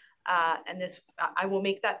 And this, I will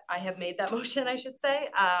make that, I have made that motion, I should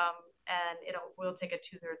say. And we'll take a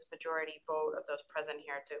 2/3 majority vote of those present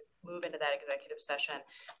here to move into that executive session.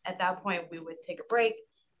 At that point, we would take a break.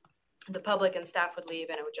 The public and staff would leave,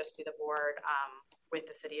 and it would just be the board with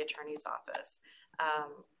the city attorney's office.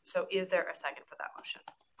 So is there a second for that motion?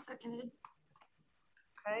 Seconded.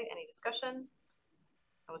 Okay, any discussion?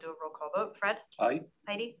 I will do a roll call vote. Fred? Aye.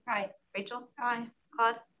 Heidi? Aye. Rachel? Aye.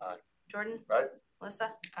 Claude? Aye. Jordan? Right.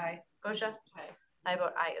 Melissa? Aye. Gosha? Aye. I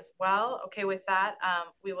vote aye as well. Okay, with that,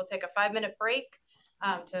 we will take a 5-minute break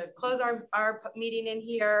to close our meeting in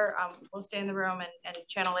here. We'll stay in the room and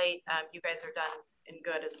channel 8. You guys are done and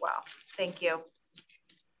good as well. Thank you.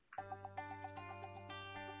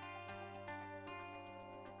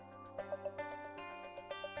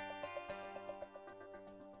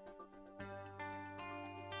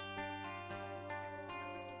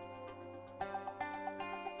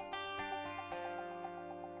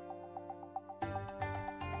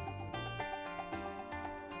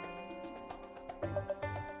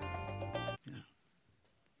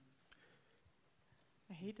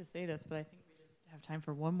 I hate to say this, but I think we just have time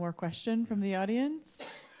for one more question from the audience.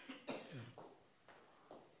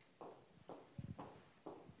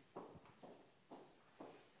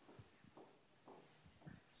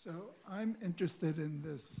 So I'm interested in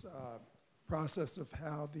this process of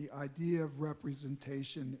how the idea of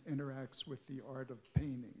representation interacts with the art of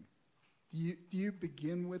painting. Do you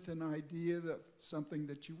begin with an idea that something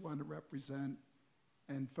that you want to represent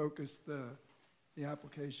and focus the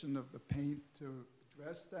application of the paint to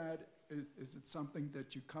address that? Is it something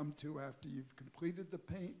that you come to after you've completed the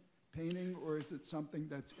painting, or is it something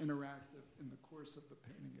that's interactive in the course of the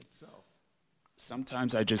painting itself?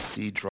 Sometimes I just see